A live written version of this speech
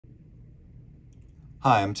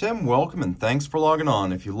Hi, I'm Tim. Welcome and thanks for logging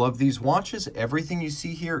on. If you love these watches, everything you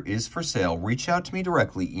see here is for sale. Reach out to me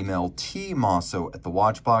directly. Email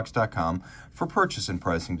tmosso@thewatchbox.com for purchase and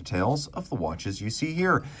pricing details of the watches you see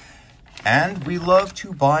here. And we love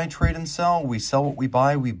to buy, trade, and sell. We sell what we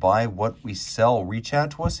buy what we sell. Reach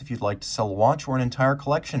out to us if you'd like to sell a watch or an entire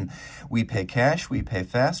collection. We pay cash, we pay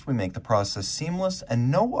fast, we make the process seamless,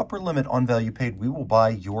 and no upper limit on value paid. We will buy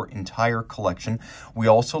your entire collection. We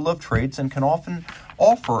also love trades and can often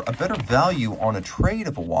offer a better value on a trade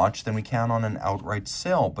of a watch than we can on an outright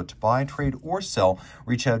sale. But to buy, trade, or sell,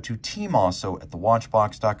 reach out to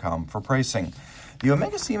tmosso@thewatchbox.com for pricing. The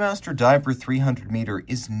Omega Seamaster Diver 300 meter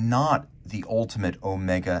is not the ultimate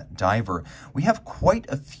Omega diver. We have quite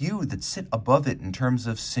a few that sit above it in terms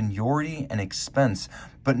of seniority and expense,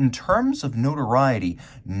 but in terms of notoriety,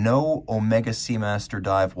 no Omega Seamaster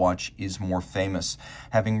dive watch is more famous.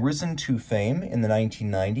 Having risen to fame in the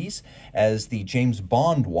 1990s as the James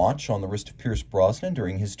Bond watch on the wrist of Pierce Brosnan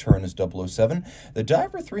during his turn as 007, the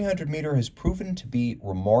Diver 300 meter has proven to be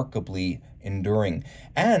remarkably enduring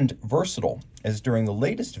and versatile, as during the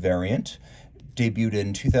latest variant, debuted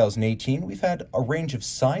in 2018, we've had a range of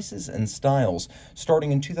sizes and styles.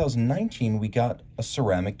 Starting in 2019, we got a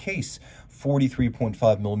ceramic case,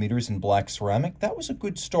 43.5 millimeters in black ceramic. That was a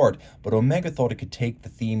good start, but Omega thought it could take the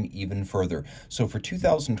theme even further. So for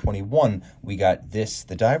 2021, we got this,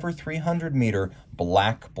 the Diver 300 meter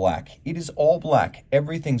black. It is all black.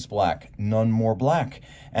 Everything's black. None more black.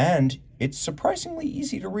 And it's surprisingly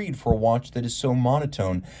easy to read for a watch that is so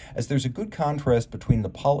monotone, as there's a good contrast between the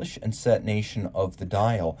polish and satination of the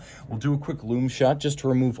dial. We'll do a quick lume shot just to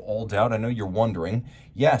remove all doubt. I know you're wondering.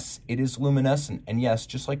 Yes, it is luminescent, and yes,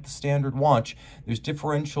 just like the standard watch, there's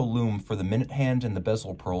differential lume for the minute hand and the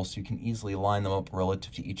bezel pearl, so you can easily line them up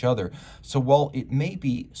relative to each other. So while it may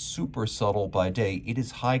be super subtle by day, it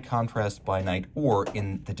is high contrast by night or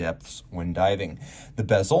in the depths when diving. The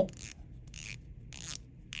bezel,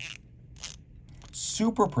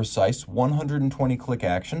 super precise, 120 click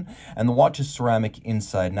action, and the watch is ceramic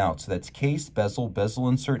inside and out. So that's case, bezel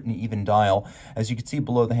insert, and even dial. As you can see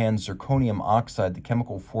below the hand, zirconium oxide, the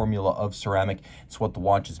chemical formula of ceramic. It's what the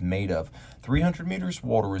watch is made of. 300 meters,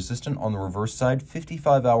 water resistant on the reverse side,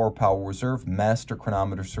 55-hour power reserve, master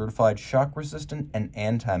chronometer certified, shock resistant, and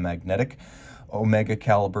anti-magnetic. Omega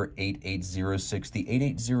caliber 8806. The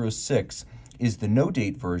 8806 is the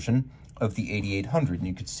no-date version of the 8800, and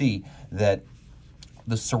you can see that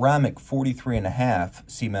the ceramic 43.5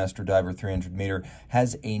 Seamaster Diver 300 meter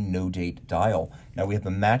has a no-date dial. Now we have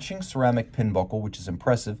a matching ceramic pin buckle, which is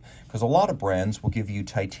impressive because a lot of brands will give you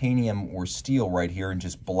titanium or steel right here and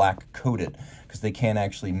just black coat it because they can't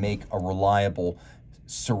actually make a reliable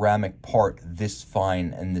ceramic part this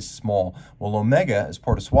fine and this small. Well, Omega, as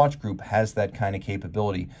part of Swatch Group, has that kind of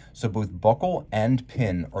capability. So both buckle and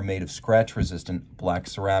pin are made of scratch-resistant black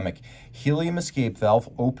ceramic. Helium escape valve,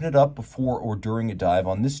 open it up before or during a dive.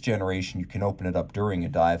 On this generation, you can open it up during a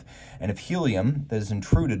dive. And if helium that is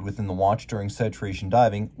intruded within the watch during saturation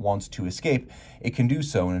diving wants to escape, it can do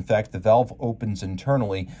so. And in fact, the valve opens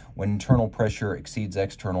internally when internal pressure exceeds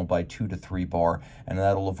external by 2 to 3 bar, and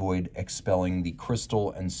that'll avoid expelling the crystal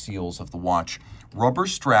and seals of the watch. Rubber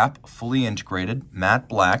strap, fully integrated, matte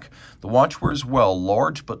black. The watch wears well,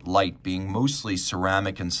 large but light, being mostly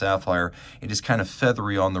ceramic and sapphire. It is kind of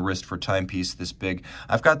feathery on the wrist for a timepiece this big.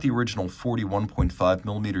 I've got the original 41.5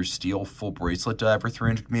 millimeter steel full bracelet Diver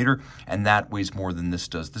 300 meter, and that weighs more than this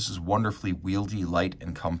does. This is wonderfully wieldy, light,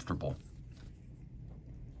 and comfortable.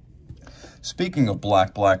 Speaking of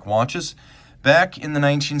black watches, back in the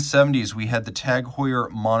 1970s, we had the Tag Heuer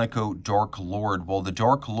Monaco Dark Lord. Well, the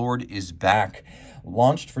Dark Lord is back.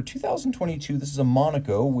 Launched for 2022, this is a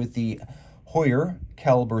Monaco with the Heuer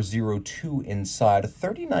caliber 02 inside, a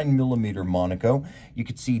 39 millimeter Monaco. You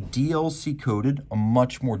could see DLC coated, a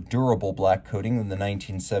much more durable black coating than the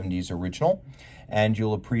 1970s original. And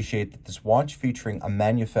you'll appreciate that this watch, featuring a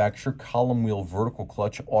manufacturer column wheel vertical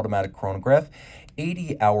clutch automatic chronograph,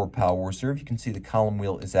 80-hour power reserve, you can see the column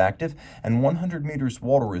wheel is active, and 100 meters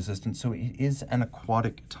water resistant, so it is an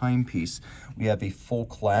aquatic timepiece. We have a full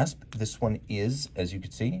clasp. This one is, as you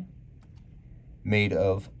can see, made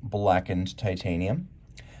of blackened titanium.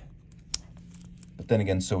 But then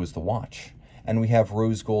again, so is the watch. And we have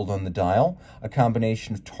rose gold on the dial, a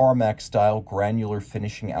combination of tarmac style granular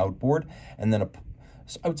finishing outboard, and then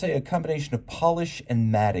I would say a combination of polish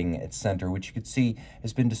and matting at center, which you can see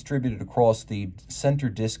has been distributed across the center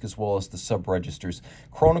disc as well as the sub-registers.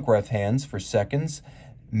 Chronograph hands for seconds,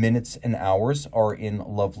 minutes, and hours are in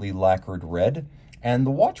lovely lacquered red. And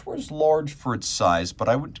the watch was large for its size, but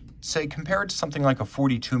I would say compared to something like a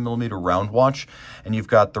 42mm round watch, and you've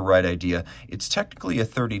got the right idea. It's technically a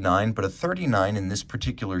 39, but a 39 in this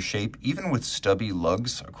particular shape, even with stubby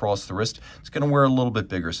lugs across the wrist, it's going to wear a little bit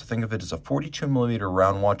bigger. So think of it as a 42mm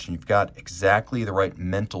round watch, and you've got exactly the right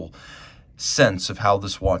mental sense of how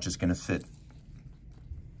this watch is going to fit.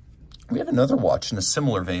 We have another watch in a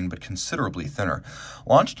similar vein, but considerably thinner.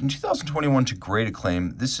 Launched in 2021 to great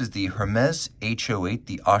acclaim, this is the Hermès H08,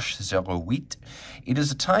 the H08. It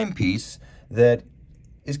is a timepiece that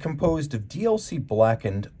is composed of DLC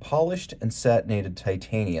blackened, polished, and satinated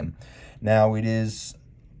titanium. Now, it is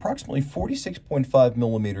approximately 46.5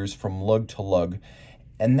 millimeters from lug to lug,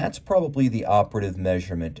 and that's probably the operative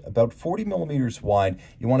measurement. About 40 millimeters wide,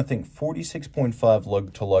 you want to think 46.5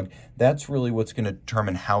 lug to lug. That's really what's going to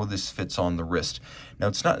determine how this fits on the wrist. Now,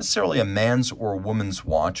 it's not necessarily a man's or a woman's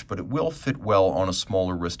watch, but it will fit well on a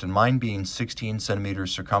smaller wrist. And mine being 16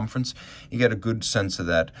 centimeters circumference, you get a good sense of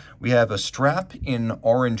that. We have a strap in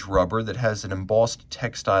orange rubber that has an embossed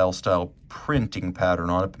textile style printing pattern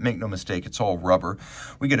on it, but make no mistake, it's all rubber.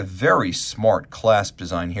 We get a very smart clasp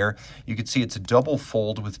design here. You can see it's a double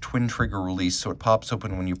fold with twin trigger release, so it pops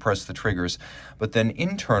open when you press the triggers. But then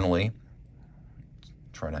internally,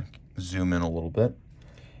 try to zoom in a little bit,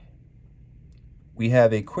 we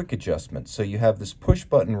have a quick adjustment. So you have this push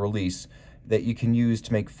button release that you can use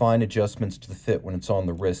to make fine adjustments to the fit when it's on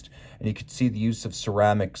the wrist. And you can see the use of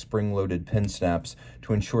ceramic spring-loaded pin snaps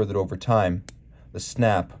to ensure that over time, the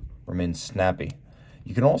snap remains snappy.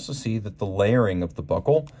 You can also see that the layering of the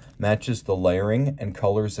buckle matches the layering and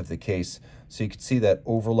colors of the case. So you can see that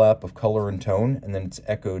overlap of color and tone, and then it's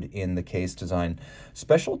echoed in the case design.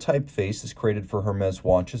 Special typeface is created for Hermès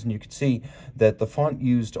watches, and you can see that the font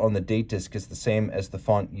used on the date disc is the same as the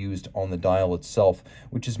font used on the dial itself,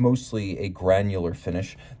 which is mostly a granular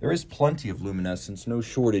finish. There is plenty of luminescence, no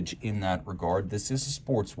shortage in that regard. This is a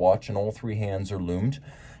sports watch, and all three hands are loomed.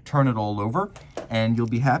 Turn it all over, and you'll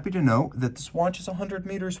be happy to know that this watch is 100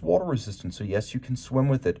 meters water resistant, so yes, you can swim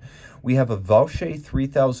with it. We have a Vaucher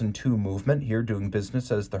 3002 movement here, doing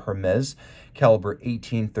business as the Hermès caliber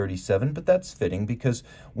 1837, but that's fitting because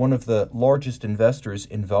one of the largest investors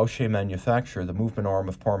in Vaucher manufacture, the movement arm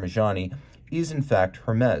of Parmigiani, is in fact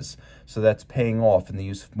Hermès, so that's paying off in the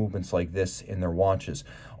use of movements like this in their watches.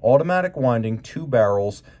 Automatic winding, 2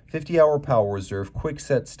 barrels, 50-hour power reserve, quick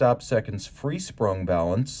set stop seconds, free sprung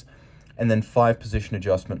balance, and then 5-position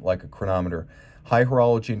adjustment like a chronometer. High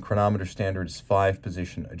horology and chronometer standard is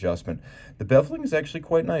 5-position adjustment. The beveling is actually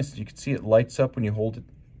quite nice. You can see it lights up when you hold it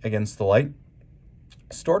against the light.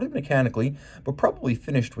 Started mechanically, but probably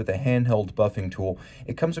finished with a handheld buffing tool.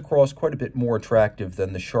 It comes across quite a bit more attractive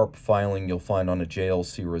than the sharp filing you'll find on a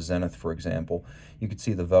JLC or a Zenith, for example. You can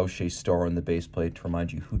see the Vaucher star on the base plate to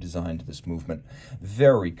remind you who designed this movement.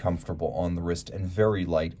 Very comfortable on the wrist and very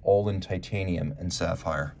light, all in titanium and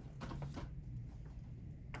sapphire.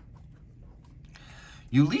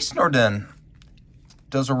 Ulysse Nardin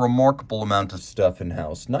does a remarkable amount of stuff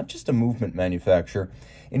in-house, not just a movement manufacturer.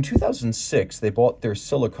 In 2006, they bought their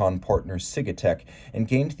silicon partner Sigatech and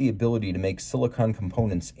gained the ability to make silicon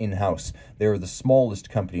components in-house. They are the smallest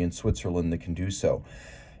company in Switzerland that can do so.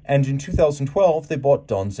 And in 2012, they bought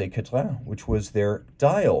Donze-Cadran, which was their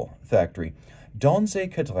dial factory.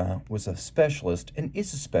 Donze-Cadran was a specialist and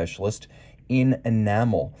is a specialist in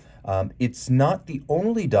enamel. It's not the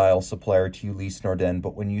only dial supplier to Ulysse Nardin,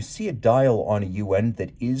 but when you see a dial on a UN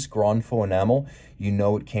that is Grand Faux enamel, you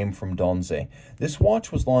know it came from Donze. This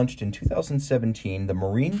watch was launched in 2017, the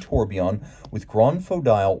Marine Tourbillon, with Grand Faux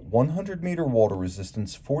dial, 100-meter water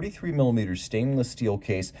resistance, 43mm stainless steel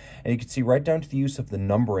case, and you can see right down to the use of the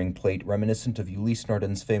numbering plate, reminiscent of Ulysse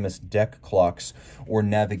Nardin's famous deck clocks or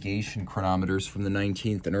navigation chronometers from the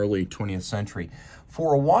 19th and early 20th century.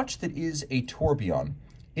 For a watch that is a tourbillon,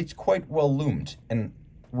 it's quite well loomed and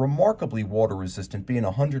remarkably water resistant. Being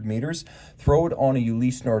 100 meters, throw it on a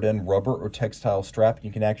Ulysse Nardin rubber or textile strap and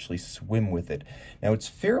you can actually swim with it. Now it's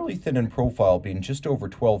fairly thin in profile, being just over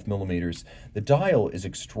 12 millimeters. The dial is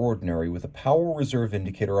extraordinary with a power reserve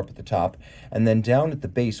indicator up at the top, and then down at the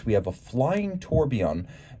base we have a flying tourbillon.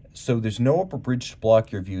 So there's no upper bridge to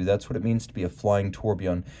block your view. That's what it means to be a flying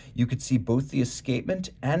tourbillon. You could see both the escapement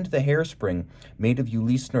and the hairspring made of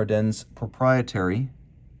Ulysse Nardin's proprietary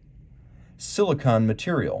silicon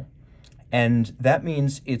material, and that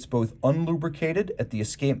means it's both unlubricated at the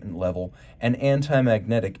escapement level and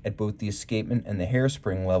anti-magnetic at both the escapement and the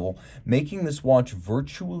hairspring level, making this watch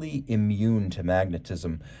virtually immune to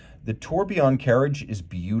magnetism. The tourbillon carriage is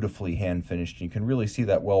beautifully hand-finished. You can really see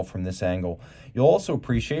that well from this angle. You'll also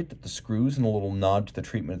appreciate that the screws and a little nod to the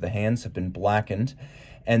treatment of the hands have been blackened,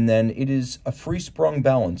 and then it is a free-sprung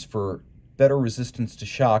balance for better resistance to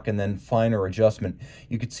shock and then finer adjustment.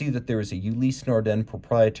 You can see that there is a Ulysse Nardin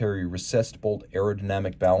proprietary recessed bolt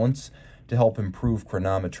aerodynamic balance to help improve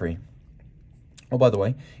chronometry. Oh, by the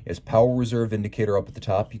way, it has power reserve indicator up at the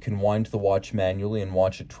top. You can wind the watch manually and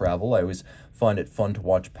watch it travel. I always find it fun to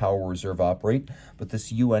watch power reserve operate, but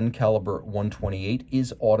this UN caliber 128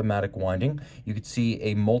 is automatic winding. You can see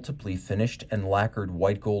a multiply finished and lacquered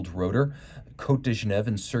white gold rotor, Côte de Genève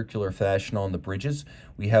in circular fashion on the bridges.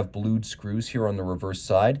 We have blued screws here on the reverse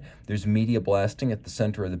side. There's media blasting at the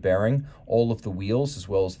center of the bearing. All of the wheels, as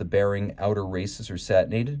well as the bearing outer races, are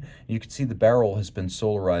satinated. You can see the barrel has been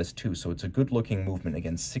solarized too, so it's a good-looking movement.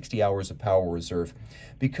 Again, 60 hours of power reserve.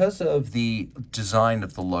 Because of the design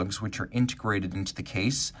of the lugs, which are integrated into the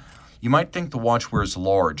case, you might think the watch wears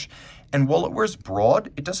large. And while it wears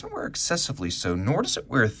broad, it doesn't wear excessively so, nor does it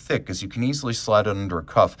wear thick, as you can easily slide it under a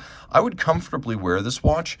cuff. I would comfortably wear this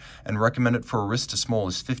watch and recommend it for a wrist as small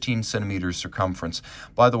as 15 centimeters circumference.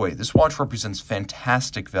 By the way, this watch represents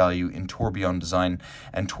fantastic value in tourbillon design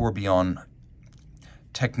and tourbillon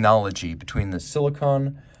technology between the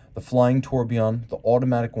silicon, the flying tourbillon, the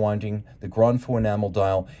automatic winding, the Grand Faux enamel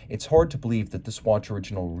dial. It's hard to believe that this watch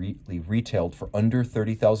originally retailed for under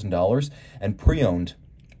 $30,000, and pre-owned,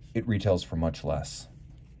 it retails for much less.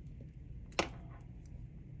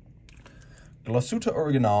 Glashütte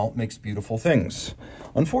Original makes beautiful things.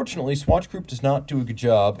 Unfortunately, Swatch Group does not do a good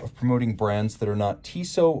job of promoting brands that are not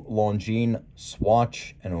Tissot, Longines,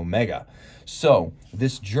 Swatch, and Omega. So,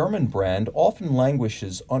 this German brand often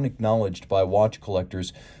languishes unacknowledged by watch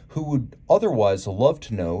collectors who would otherwise love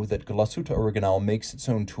to know that Glashütte Original makes its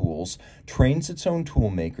own tools, trains its own tool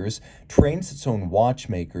makers, trains its own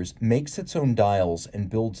watchmakers, makes its own dials, and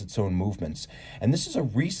builds its own movements. And this is a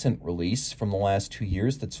recent release from the last 2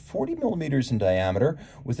 years that's 40 millimeters in diameter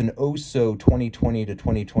with an OSO 2020 to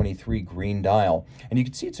 2023 green dial. And you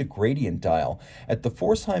can see it's a gradient dial. At the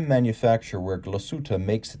Pforzheim manufacturer where Glashütte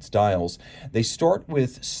makes its dials, they start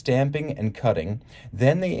with stamping and cutting,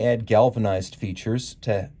 then they add galvanized features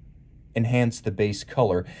to enhance the base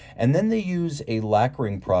color, and then they use a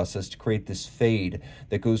lacquering process to create this fade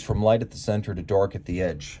that goes from light at the center to dark at the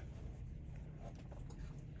edge.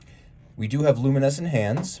 We do have luminescent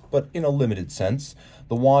hands, but in a limited sense.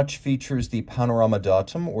 The watch features the panorama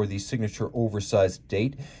datum, or the signature oversized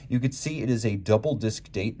date. You can see it is a double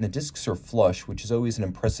disc date, and the discs are flush, which is always an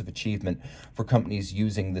impressive achievement for companies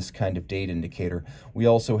using this kind of date indicator. We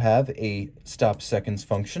also have a stop seconds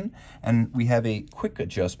function, and we have a quick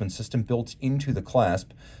adjustment system built into the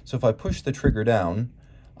clasp. So if I push the trigger down,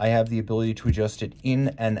 I have the ability to adjust it in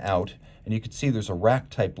and out. And you can see there's a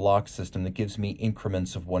rack-type lock system that gives me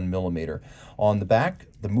increments of 1 millimeter. On the back,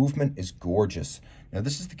 the movement is gorgeous. Now,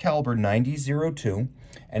 this is the caliber 9002,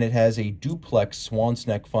 and it has a duplex swan's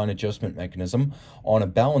neck fine adjustment mechanism on a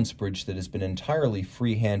balance bridge that has been entirely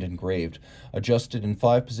freehand engraved. Adjusted in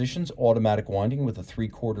 5 positions, automatic winding with a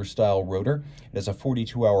 3/4 style rotor. It has a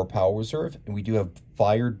 42-hour power reserve, and we do have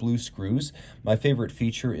fired blue screws. My favorite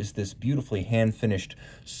feature is this beautifully hand-finished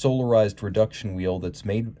solarized reduction wheel that's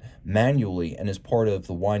made manually and is part of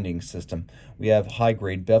the winding system. We have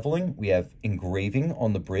high-grade beveling. We have engraving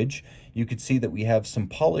on the bridge. You can see that we have some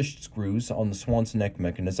polished screws on the swan's neck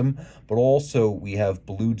mechanism, but also we have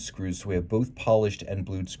blued screws, so we have both polished and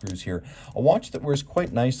blued screws here. A watch that wears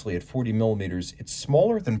quite nicely at 40 millimeters. It's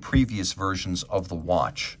smaller than previous versions of the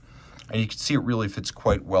watch, and you can see it really fits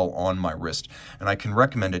quite well on my wrist. And I can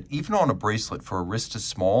recommend it even on a bracelet for a wrist as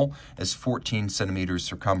small as 14 centimeters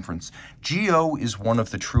circumference. GO is one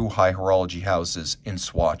of the true high horology houses in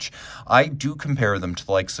Swatch. I do compare them to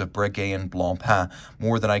the likes of Breguet and Blancpain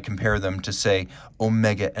more than I compare them to, say,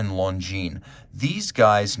 Omega and Longines. These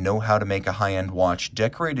guys know how to make a high-end watch,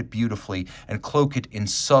 decorate it beautifully, and cloak it in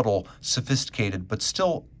subtle, sophisticated, but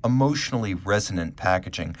still emotionally resonant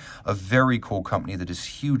packaging. A very cool company that is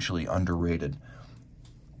hugely underrated.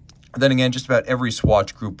 Then again, just about every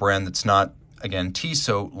Swatch Group brand that's not, again,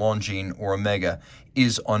 Tissot, Longines, or Omega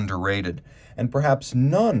is underrated, and perhaps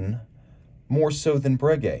none more so than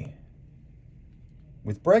Breguet.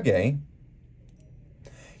 With Breguet,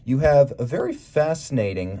 you have a very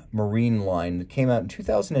fascinating marine line that came out in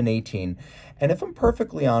 2018, and if I'm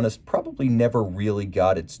perfectly honest, probably never really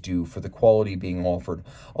got its due for the quality being offered.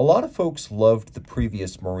 A lot of folks loved the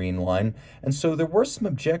previous marine line, and so there were some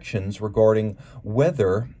objections regarding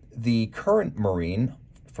whether the current marine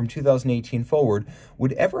from 2018 forward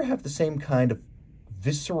would ever have the same kind of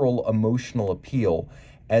visceral emotional appeal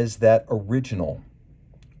as that original.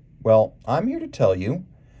 Well, I'm here to tell you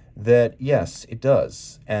that yes, it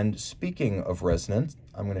does. And speaking of resonance,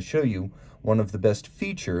 I'm going to show you one of the best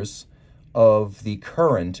features of the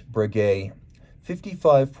current Breguet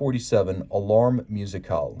 5547 Alarm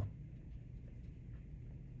Musical.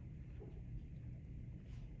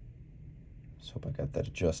 So hope I got that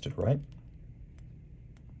adjusted right.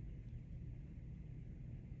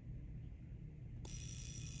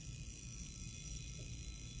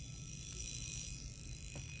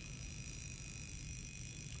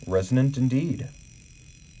 Resonant indeed.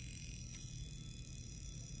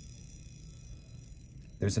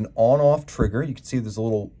 There's an on-off trigger. You can see there's a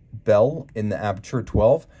little bell in the aperture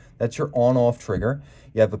 12. That's your on-off trigger.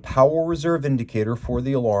 You have a power reserve indicator for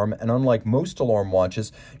the alarm, and unlike most alarm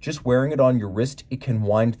watches, just wearing it on your wrist, it can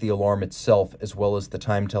wind the alarm itself as well as the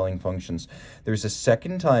time-telling functions. There's a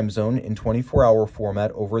second time zone in 24-hour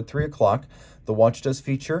format over at 3 o'clock. The watch does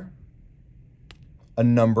feature a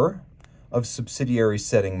number of subsidiary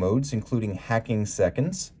setting modes, including hacking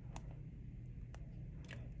seconds.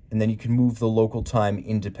 And then you can move the local time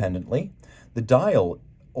independently. The dial,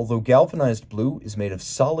 although galvanized blue, is made of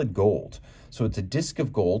solid gold. So it's a disc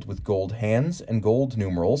of gold with gold hands and gold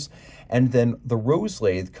numerals. And then the rose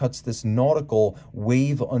lathe cuts this nautical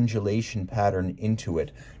wave undulation pattern into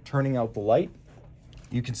it. Turning out the light,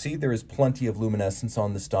 you can see there is plenty of luminescence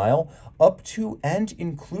on this dial, up to and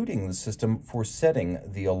including the system for setting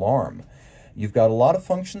the alarm. You've got a lot of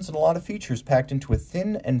functions and a lot of features packed into a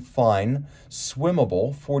thin and fine,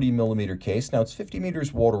 swimmable 40mm case. Now, it's 50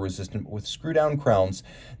 meters water resistant, but with screw-down crowns,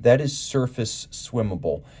 that is surface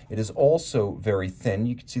swimmable. It is also very thin.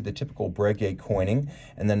 You can see the typical Breguet coining,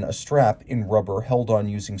 and then a strap in rubber held on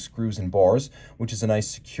using screws and bars, which is a nice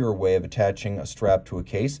secure way of attaching a strap to a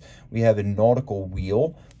case. We have a nautical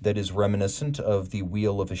wheel that is reminiscent of the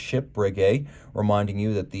wheel of a ship, Breguet, reminding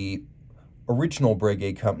you that the original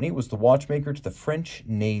Breguet company was the watchmaker to the French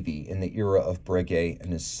Navy in the era of Breguet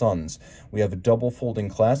and his sons. We have a double folding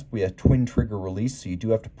clasp. We have twin trigger release, so you do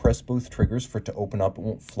have to press both triggers for it to open up. It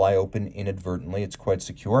won't fly open inadvertently. It's quite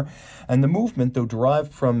secure. And the movement, though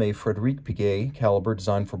derived from a Frédéric Piguet caliber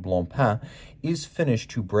designed for Blancpain, is finished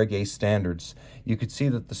to Breguet standards. You could see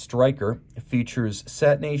that the striker features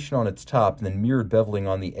satination on its top and then mirrored beveling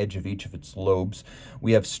on the edge of each of its lobes.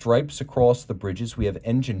 We have stripes across the bridges. We have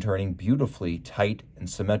engine turning beautifully tight and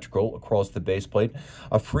symmetrical across the base plate.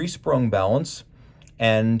 A free-sprung balance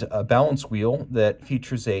and a balance wheel that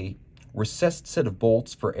features a recessed set of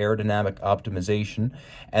bolts for aerodynamic optimization,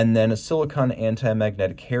 and then a silicone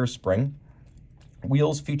anti-magnetic hairspring.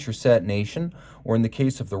 Wheels feature satination, or in the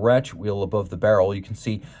case of the ratchet wheel above the barrel, you can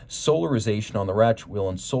see solarization on the ratchet wheel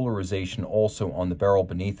and solarization also on the barrel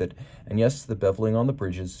beneath it. And yes, the beveling on the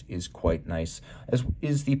bridges is quite nice, as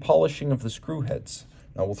is the polishing of the screw heads.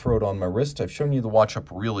 Now we'll throw it on my wrist. I've shown you the watch up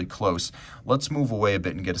really close. Let's move away a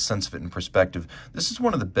bit and get a sense of it in perspective. This is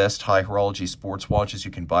one of the best high horology sports watches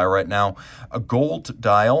you can buy right now. A gold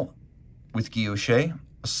dial with guilloche,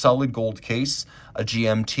 a solid gold case, a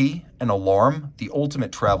GMT, an alarm, the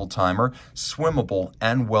ultimate travel timer, swimmable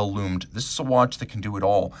and well-loomed. This is a watch that can do it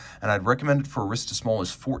all, and I'd recommend it for a wrist as small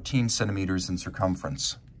as 14 centimeters in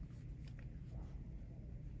circumference.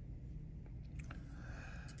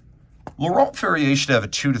 Laurent Ferrier should have a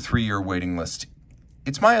 2 to 3 year waiting list.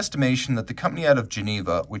 It's my estimation that the company out of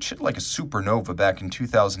Geneva, which hit like a supernova back in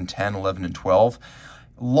 2010, 11, and 12,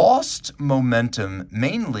 lost momentum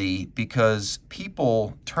mainly because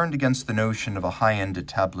people turned against the notion of a high-end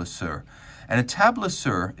établisseur. And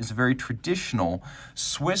établisseur is a very traditional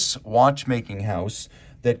Swiss watchmaking house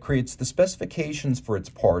that creates the specifications for its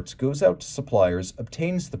parts, goes out to suppliers,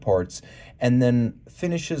 obtains the parts, and then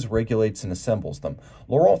finishes, regulates, and assembles them.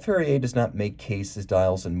 Laurent Ferrier does not make cases,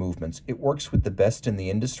 dials, and movements. It works with the best in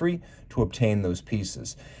the industry to obtain those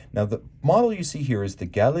pieces. Now, the model you see here is the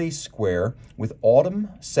Galet Square with autumn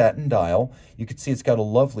satin dial. You can see it's got a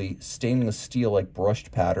lovely stainless steel-like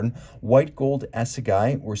brushed pattern, white gold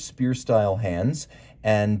assegai or spear-style hands,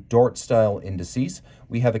 and dart-style indices.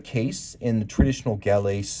 We have a case in the traditional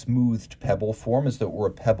Galet smoothed pebble form, as though it were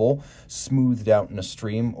a pebble smoothed out in a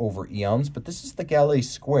stream over eons, but this is the Galet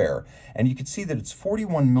Square, and you can see that it's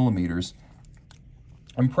 41 millimeters.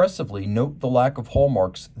 Impressively, note the lack of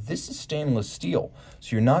hallmarks. This is stainless steel,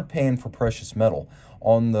 so you're not paying for precious metal.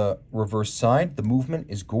 On the reverse side, the movement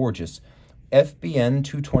is gorgeous. FBN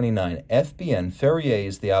 229. FBN, Ferrier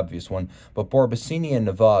is the obvious one, but Barbacini and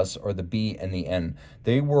Navas are the B and the N.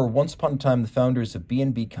 They were once upon a time the founders of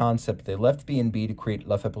B&B Concept. They left B&B to create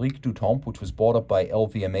La Fabrique du Temps, which was bought up by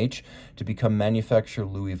LVMH to become manufacturer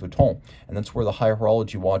Louis Vuitton. And that's where the high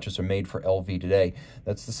horology watches are made for LV today.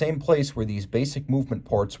 That's the same place where these basic movement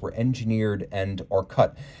parts were engineered and are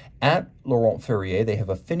cut. At Laurent Ferrier, they have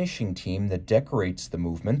a finishing team that decorates the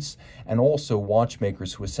movements and also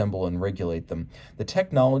watchmakers who assemble and regulate them. The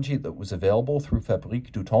technology that was available through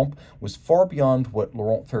Fabrique du Temps was far beyond what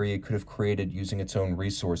Laurent Ferrier could have created using its own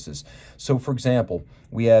resources. So, for example,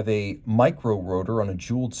 we have a micro rotor on a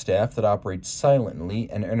jeweled staff that operates silently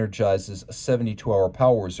and energizes a 72-hour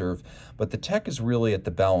power reserve, but the tech is really at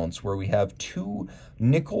the balance where we have two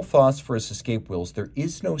nickel phosphorus escape wheels. There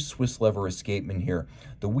is no Swiss lever escapement here.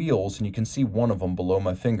 The wheels, and you can see one of them below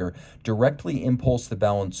my finger, directly impulse the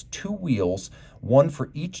balance two wheels, one for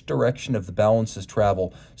each direction of the balance's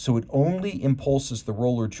travel, so it only impulses the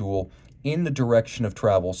roller jewel in the direction of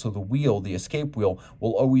travel, so the wheel, the escape wheel,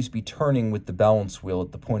 will always be turning with the balance wheel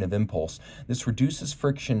at the point of impulse. This reduces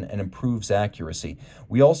friction and improves accuracy.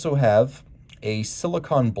 We also have a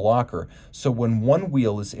silicon blocker, so when one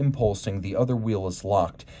wheel is impulsing, the other wheel is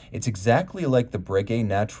locked. It's exactly like the Breguet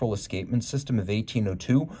natural escapement system of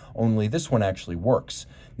 1802, only this one actually works.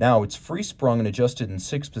 Now, it's free-sprung and adjusted in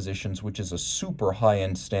 6 positions, which is a super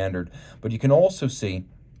high-end standard, but you can also see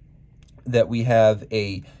that we have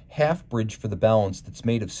a half bridge for the balance that's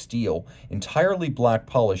made of steel, entirely black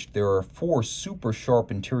polished. There are 4 super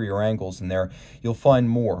sharp interior angles in there. You'll find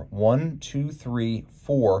more, 1, 2, 3,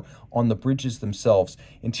 4 on the bridges themselves.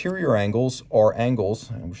 Interior angles are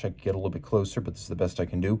angles, I wish I could get a little bit closer, but this is the best I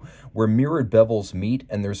can do, where mirrored bevels meet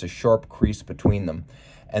and there's a sharp crease between them.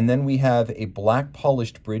 And then we have a black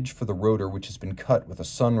polished bridge for the rotor, which has been cut with a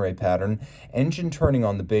sunray pattern, engine turning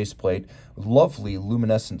on the base plate, lovely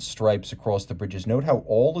luminescent stripes across the bridges. Note how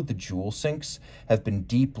all of the jewel sinks have been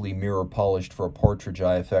deeply mirror polished for a partridge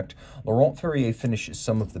eye effect. Laurent Ferrier finishes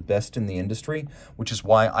some of the best in the industry, which is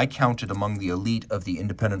why I count it among the elite of the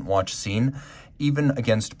independent watch scene. Even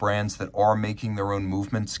against brands that are making their own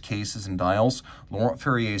movements, cases, and dials, Laurent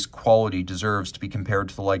Ferrier's quality deserves to be compared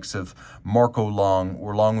to the likes of Marco Long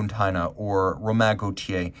or Lang & Heine or Romain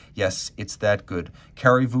Gauthier. Yes, it's that good.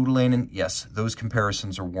 Kari Voutilainen, yes, those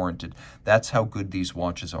comparisons are warranted. That's how good these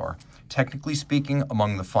watches are. Technically speaking,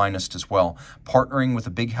 among the finest as well. Partnering with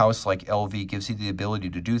a big house like LV gives you the ability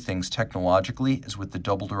to do things technologically, as with the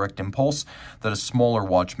double direct impulse, that a smaller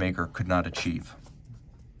watchmaker could not achieve.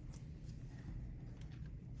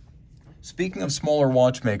 Speaking of smaller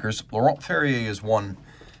watchmakers, Laurent Ferrier is one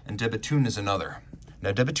and de Bethune is another.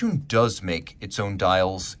 Now, de Bethune does make its own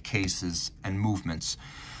dials, cases, and movements.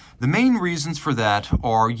 The main reasons for that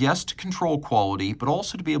are, yes, to control quality, but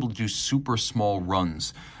also to be able to do super small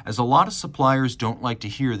runs, as a lot of suppliers don't like to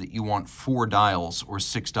hear that you want 4 dials or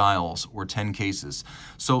 6 dials or 10 cases.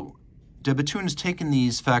 So de Bethune has taken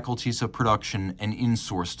these faculties of production and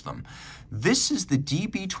insourced them. This is the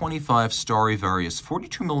DB25 Stradivarius,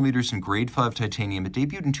 42 millimeters in grade 5 titanium. It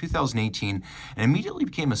debuted in 2018 and immediately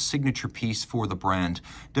became a signature piece for the brand.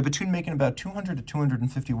 De Bethune, making about 200 to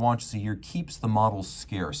 250 watches a year, keeps the models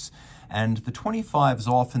scarce. And the 25 is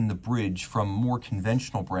often the bridge from more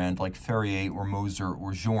conventional brand like Ferrier or Moser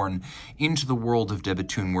or Journe into the world of de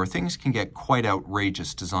Bethune, where things can get quite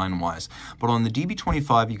outrageous design-wise. But on the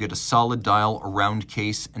DB25, you get a solid dial, a round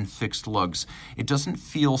case, and fixed lugs. It doesn't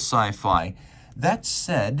feel sci-fi. That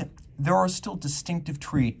said, there are still distinctive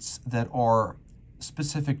traits that are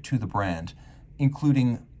specific to the brand,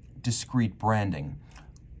 including discrete branding.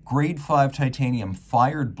 Grade 5 titanium,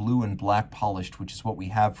 fired blue and black polished, which is what we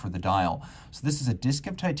have for the dial. So this is a disc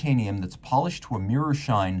of titanium that's polished to a mirror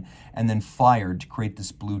shine and then fired to create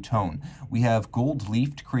this blue tone. We have gold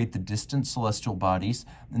leaf to create the distant celestial bodies,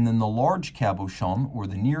 and then the large cabochon, or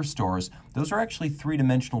the near stars, those are actually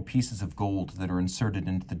 3-dimensional pieces of gold that are inserted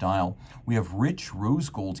into the dial. We have rich rose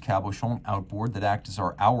gold cabochon outboard that act as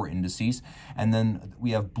our hour indices, and then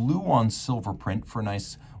we have blue on silver print for a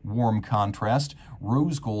nice warm contrast,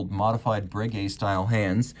 rose gold modified Breguet style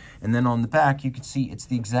hands, and then on the back you can see it's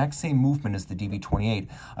the exact same movement as the DB28.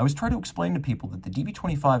 I was trying to explain to people that the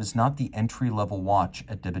DB25 is not the entry-level watch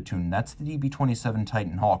at de Bethune. That's the DB27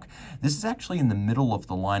 Titan Hawk. This is actually in the middle of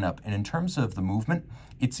the lineup, and in terms of the movement,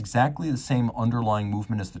 it's exactly the same underlying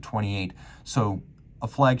movement as the 28. So a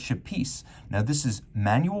flagship piece. Now this is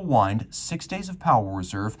manual wind, 6 days of power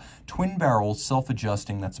reserve, twin barrels,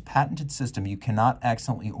 self-adjusting. That's a patented system. You cannot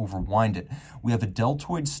accidentally overwind it. We have a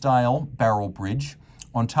deltoid style barrel bridge,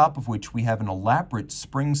 on top of which we have an elaborate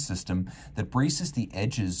spring system that braces the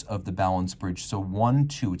edges of the balance bridge. So 1,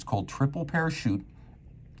 2, it's called triple parachute.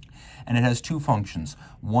 And it has 2 functions.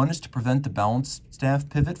 One is to prevent the balance staff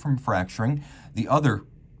pivot from fracturing. The other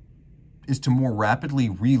is to more rapidly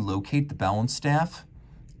relocate the balance staff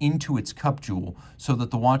into its cup jewel so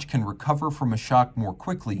that the watch can recover from a shock more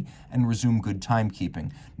quickly and resume good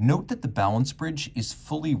timekeeping. Note that the balance bridge is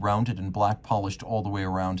fully rounded and black polished all the way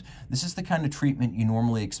around. This is the kind of treatment you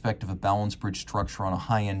normally expect of a balance bridge structure on a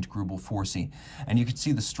high-end Grubel 4C. And you can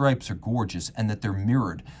see the stripes are gorgeous and that they're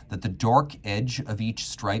mirrored, that the dark edge of each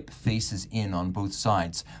stripe faces in on both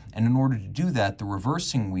sides. And in order to do that, the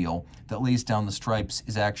reversing wheel that lays down the stripes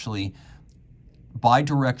is actually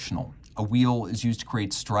bidirectional. A wheel is used to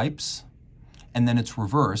create stripes, and then it's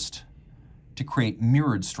reversed to create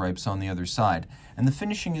mirrored stripes on the other side. And the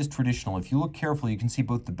finishing is traditional. If you look carefully, you can see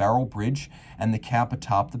both the barrel bridge and the cap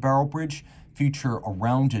atop the barrel bridge feature a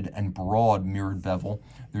rounded and broad mirrored bevel.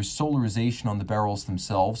 There's solarization on the barrels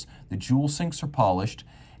themselves. The jewel sinks are polished.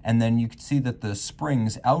 And then you can see that the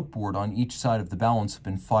springs outboard on each side of the balance have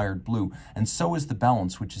been fired blue, and so is the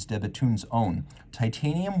balance, which is de Bethune's own.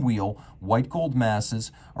 Titanium wheel, white gold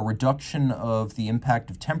masses, a reduction of the impact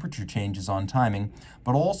of temperature changes on timing,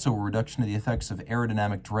 but also a reduction of the effects of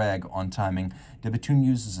aerodynamic drag on timing. De Bethune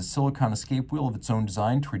uses a silicone escape wheel of its own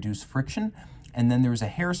design to reduce friction, and then there's a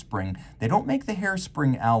hairspring. They don't make the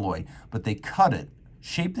hairspring alloy, but they cut it,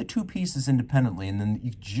 shape the two pieces independently, and then you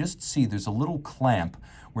just see there's a little clamp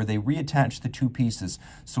where they reattach the two pieces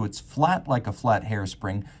so it's flat like a flat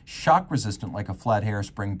hairspring, shock resistant like a flat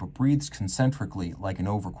hairspring, but breathes concentrically like an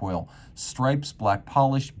overcoil. Stripes, black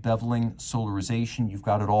polish, beveling, solarization, you've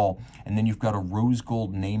got it all. And then you've got a rose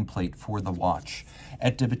gold nameplate for the watch.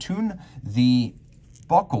 At de Bethune, the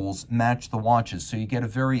buckles match the watches, so you get a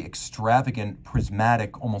very extravagant,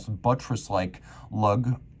 prismatic, almost buttress-like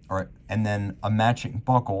lug, and then a matching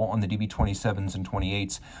buckle on the DB27s and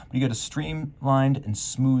 28s. But you get a streamlined and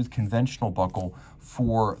smooth conventional buckle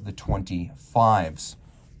for the 25s.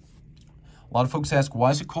 A lot of folks ask, why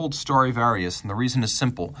is it called Stradivarius? And the reason is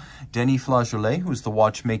simple. Denis Flageolet, who is the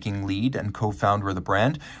watchmaking lead and co-founder of the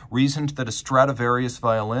brand, reasoned that a Stradivarius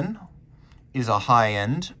violin is a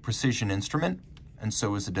high-end precision instrument, and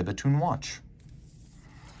so is a de Bethune watch.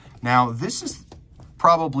 Now, this is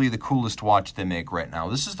probably the coolest watch they make right now.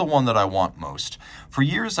 This is the one that I want most. For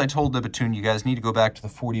years, I told de Bethune, you guys need to go back to the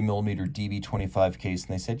 40mm DB25 case,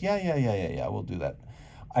 and they said, yeah, we'll do that.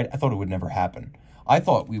 I thought it would never happen. I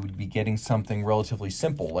thought we would be getting something relatively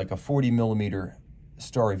simple, like a 40mm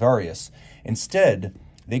Stradivarius. Instead,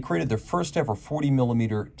 they created their first ever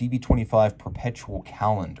 40mm DB25 perpetual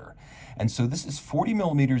calendar. And so this is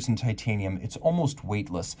 40mm in titanium. It's almost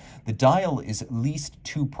weightless. The dial is at least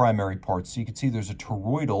two primary parts. So you can see there's a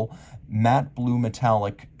toroidal matte blue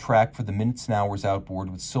metallic track for the minutes and hours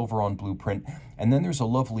outboard with silver on blueprint. And then there's a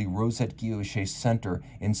lovely rosette guilloche center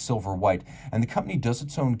in silver white. And the company does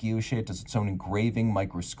its own guilloche, it does its own engraving,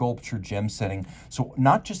 microsculpture, gem setting. So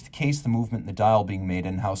not just the case, the movement, and the dial being made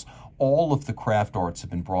in-house, all of the craft arts have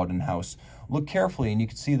been brought in-house. Look carefully and you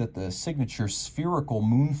can see that the signature spherical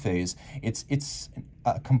moon phase, it's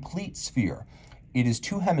a complete sphere. It is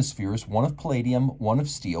two hemispheres, one of palladium, one of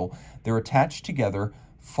steel. They're attached together,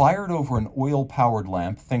 fired over an oil-powered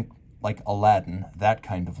lamp, think like Aladdin, that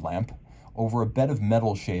kind of lamp, over a bed of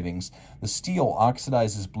metal shavings. The steel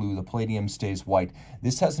oxidizes blue, the palladium stays white.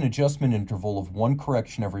 This has an adjustment interval of one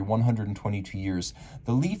correction every 122 years.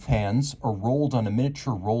 The leaf hands are rolled on a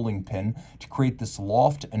miniature rolling pin to create this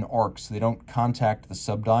loft and arc so they don't contact the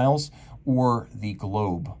subdials or the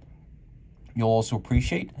globe. You'll also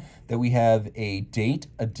appreciate that we have a date,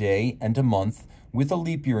 a day, and a month with a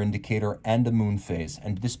leap year indicator and a moon phase.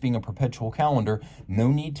 And this being a perpetual calendar, no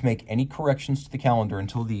need to make any corrections to the calendar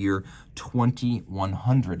until the year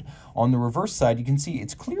 2100. On the reverse side, you can see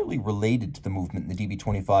it's clearly related to the movement in the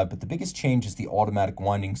DB25, but the biggest change is the automatic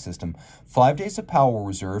winding system. 5 days of power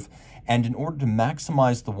reserve, and in order to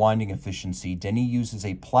maximize the winding efficiency, Denis uses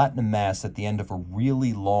a platinum mass at the end of a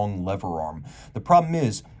really long lever arm. The problem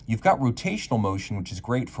is, you've got rotational motion, which is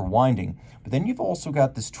great for winding, but then you've also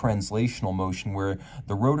got this translational motion where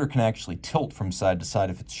the rotor can actually tilt from side to side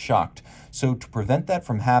if it's shocked. So to prevent that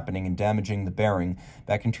from happening and damaging the bearing,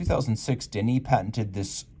 back in 2006, Denis patented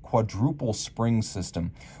this quadruple spring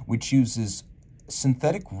system, which uses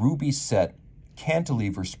synthetic ruby set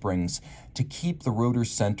cantilever springs to keep the rotor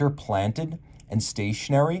center planted and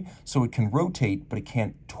stationary so it can rotate, but it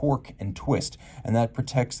can't torque and twist, and that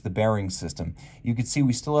protects the bearing system. You can see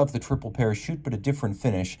we still have the triple parachute, but a different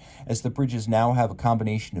finish, as the bridges now have a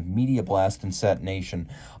combination of media blast and satination.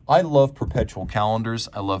 I love perpetual calendars,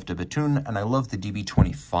 I love de Bethune, and I love the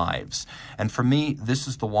DB25s. And for me, this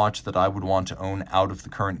is the watch that I would want to own out of the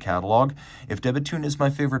current catalog. If de Bethune is my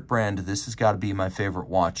favorite brand, this has got to be my favorite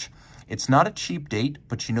watch. It's not a cheap date,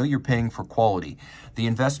 but you know you're paying for quality. The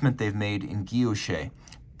investment they've made in guilloche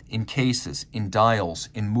in cases, in dials,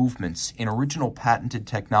 in movements, in original patented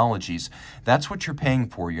technologies. That's what you're paying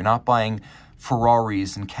for. You're not buying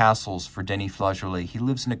Ferraris and castles for Denis Flageolet. He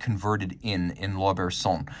lives in a converted inn in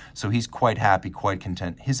L'Auberson, so he's quite happy, quite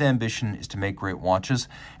content. His ambition is to make great watches,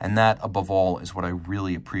 and that, above all, is what I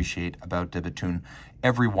really appreciate about De Bethune.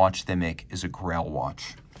 Every watch they make is a Grail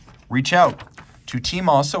watch. Reach out to Team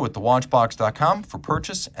Mosso at thewatchbox.com for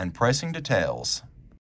purchase and pricing details.